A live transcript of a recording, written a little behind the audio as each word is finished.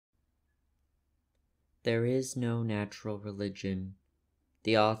There is no natural religion.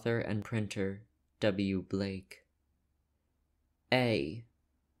 The author and printer, W. Blake. A.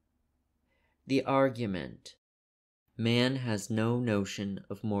 The argument. Man has no notion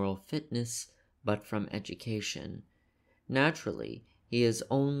of moral fitness but from education. Naturally, he is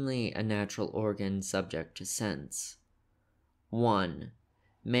only a natural organ subject to sense. 1.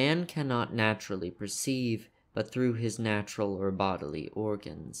 Man cannot naturally perceive but through his natural or bodily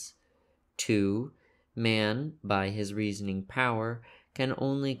organs. 2. Man, by his reasoning power, can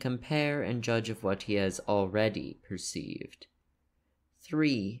only compare and judge of what he has already perceived.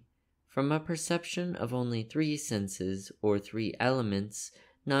 3. From a perception of only 3 senses or 3 elements,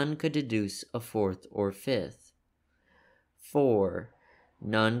 none could deduce a 4th or 5th. 4.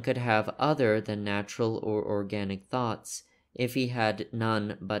 None could have other than natural or organic thoughts if he had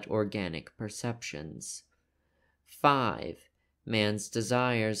none but organic perceptions. 5. Man's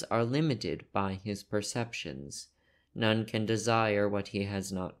desires are limited by his perceptions. None can desire what he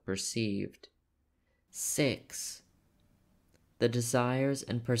has not perceived. 6. The desires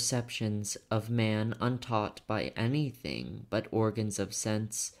and perceptions of man untaught by anything but organs of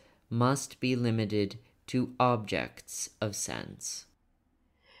sense must be limited to objects of sense.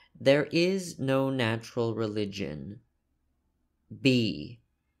 There is no natural religion. B.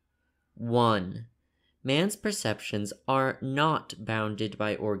 1. Man's perceptions are not bounded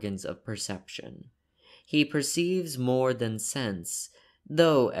by organs of perception. He perceives more than sense,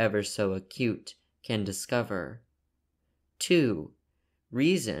 though ever so acute, can discover. 2.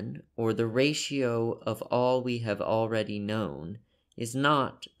 Reason, or the ratio of all we have already known, is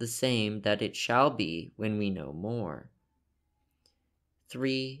not the same that it shall be when we know more.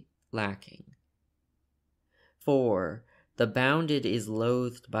 3. Lacking. 4. The bounded is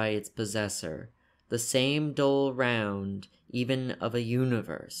loathed by its possessor. The same dull round, even of a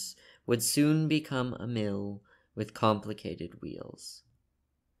universe, would soon become a mill with complicated wheels.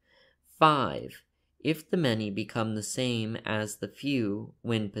 5. If the many become the same as the few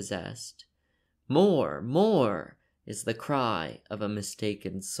when possessed, more, more, is the cry of a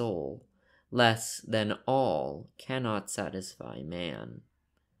mistaken soul. Less than all cannot satisfy man.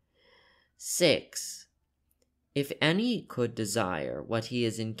 6. If any could desire what he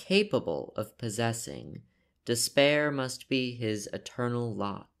is incapable of possessing, despair must be his eternal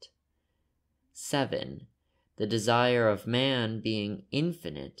lot. 7. The desire of man being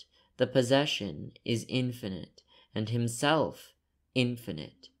infinite, the possession is infinite, and himself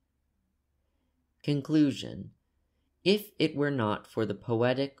infinite. Conclusion. If it were not for the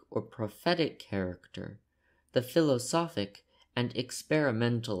poetic or prophetic character, the philosophic and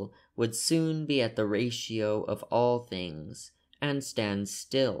experimental would soon be at the ratio of all things, and stand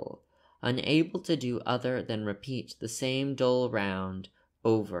still, unable to do other than repeat the same dull round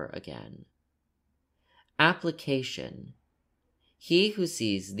over again. Application. He who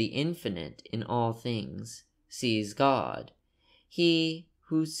sees the infinite in all things sees God. He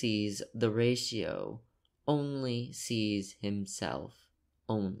who sees the ratio only sees himself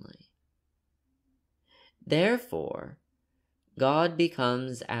only. Therefore, God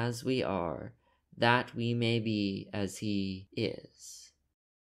becomes as we are, that we may be as he is.